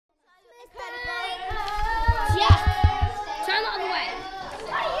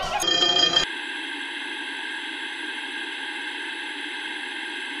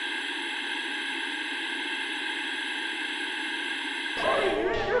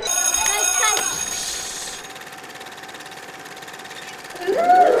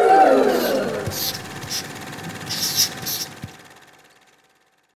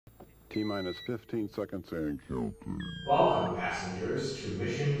15 seconds and counting. Welcome, passengers, to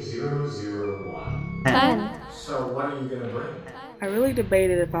Mission 001. 10. So, what are you gonna bring? I really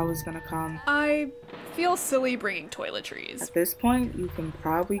debated if I was gonna come. I feel silly bringing toiletries. At this point, you can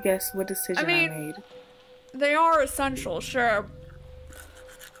probably guess what decision I made. They are essential, sure.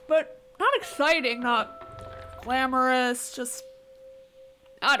 But not exciting, not glamorous, just...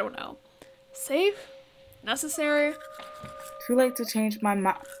 I don't know. Safe? Necessary? Too late to change my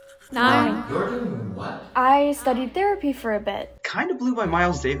mind. 9. You're doing what? I studied therapy for a bit. Kinda Blue by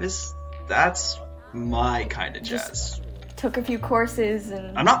Miles Davis. That's my kind of jazz. Took a few courses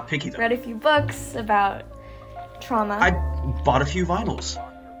and I'm not picky though. read a few books about trauma. I bought a few vinyls.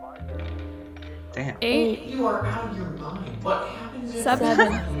 Damn. 8. You are out of your mind. What happens if 7.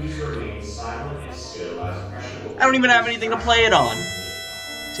 Please remain silent and still as pressure will... I don't even have anything to play it on.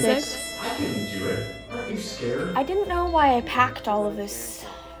 6. I can do it. Aren't you scared? I didn't know why I packed all of this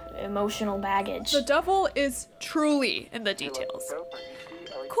emotional baggage. The devil is truly in the details.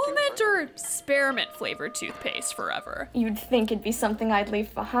 Cool mint or spearmint flavored toothpaste forever? You'd think it'd be something I'd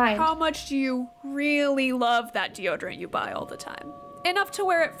leave behind. How much do you really love that deodorant you buy all the time? Enough to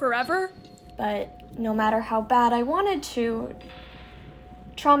wear it forever? But no matter how bad I wanted to,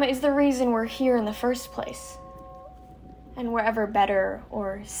 trauma is the reason we're here in the first place. And wherever better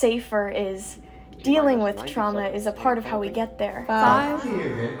or safer is, dealing with trauma is a part of how we get there. 5. In the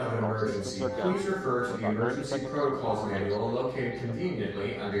event of an emergency, please refer to the Emergency Protocols Manual located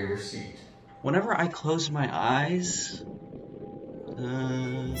conveniently under your seat. Whenever I close my eyes...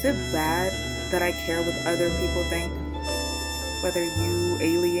 Is it bad that I care what other people think? Whether you,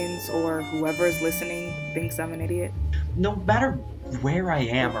 aliens, or whoever is listening thinks I'm an idiot? No matter where I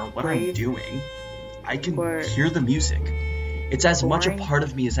am or what I'm doing, I can hear the music. It's as much a part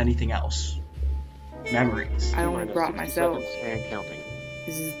of me as anything else. Memories. I only brought myself.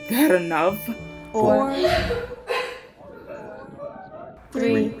 Is that enough? 4.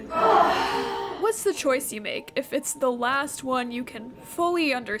 3. What's the choice you make if it's the last one you can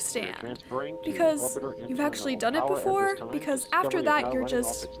fully understand? Because you've actually done it before? Because after that you're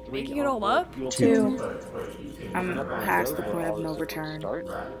just making it all up? 2. I'm past the point of no return.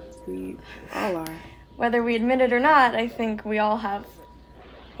 We all are. Whether we admit it or not, I think we all have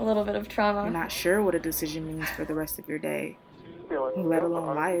a little bit of trauma. You're not sure what a decision means for the rest of your day, let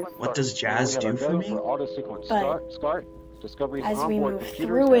alone life. What does jazz do for me? But as we move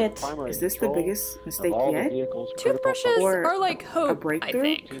through it, is this the biggest mistake yet? Toothbrushes Or are like a hope, I breakthrough?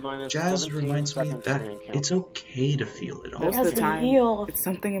 think. Jazz reminds me that it's okay to feel it all. Most of as the we time, heal, it's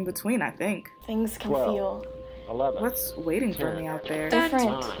something in between, I think. things can feel What's waiting for me out there?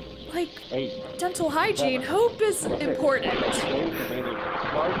 different. Like, dental hygiene, hope is important. I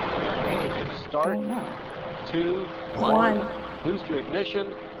don't know. 2, 1. boost your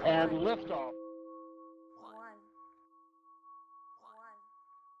ignition, and lift off.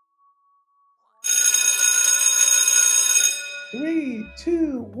 3,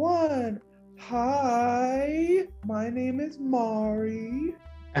 2, 1. Hi, my name is Mari.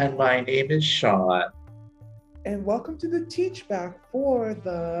 And my name is Sean. And welcome to the Teach Back for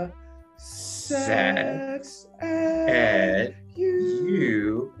the Sex Ed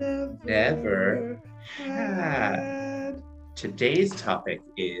You Never Had. Today's topic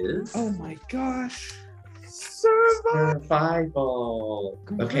is... Oh my gosh. Survival.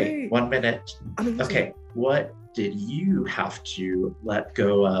 Okay, 1 minute. Okay, what did you have to let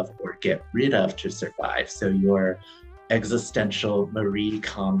go of or get rid of to survive? So your existential Marie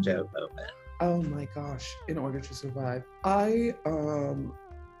Kondo moment. Oh my gosh, in order to survive. I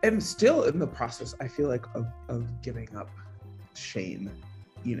am still in the process, I feel like, of giving up shame,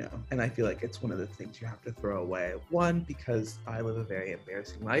 you know, and I feel like it's one of the things you have to throw away. 1, because I live a very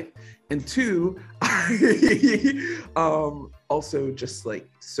embarrassing life, and 2, I also just like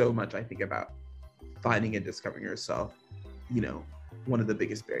so much I think about finding and discovering yourself. You know, one of the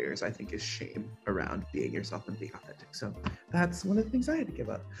biggest barriers I think is shame around being yourself and being authentic. So that's one of the things I had to give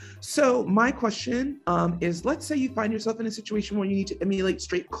up. So my question is, let's say you find yourself in a situation where you need to emulate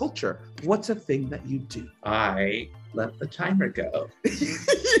straight culture. What's a thing that you do? I let the timer go.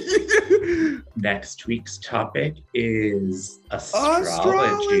 Next week's topic is astrology.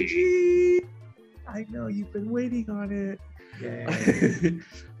 I know, you've been waiting on it. Yay.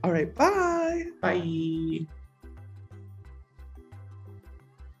 All right, bye. Bye.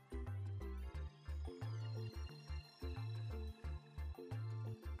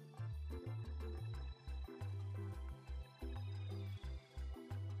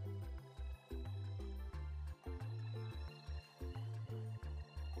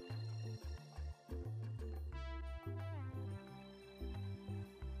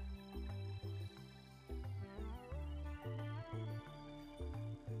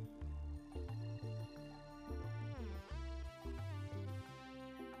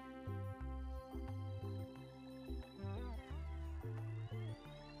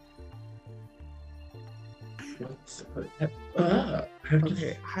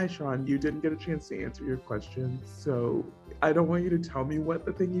 Okay, hi Sean. You didn't get a chance to answer your question, so I don't want you to tell me what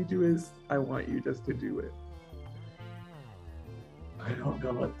the thing you do is. I want you just to do it. I don't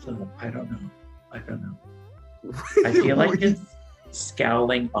know. I feel like it's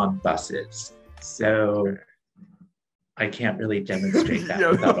scowling on buses, so I can't really demonstrate that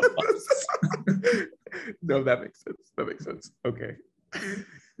without a bus. No, that makes sense. Okay.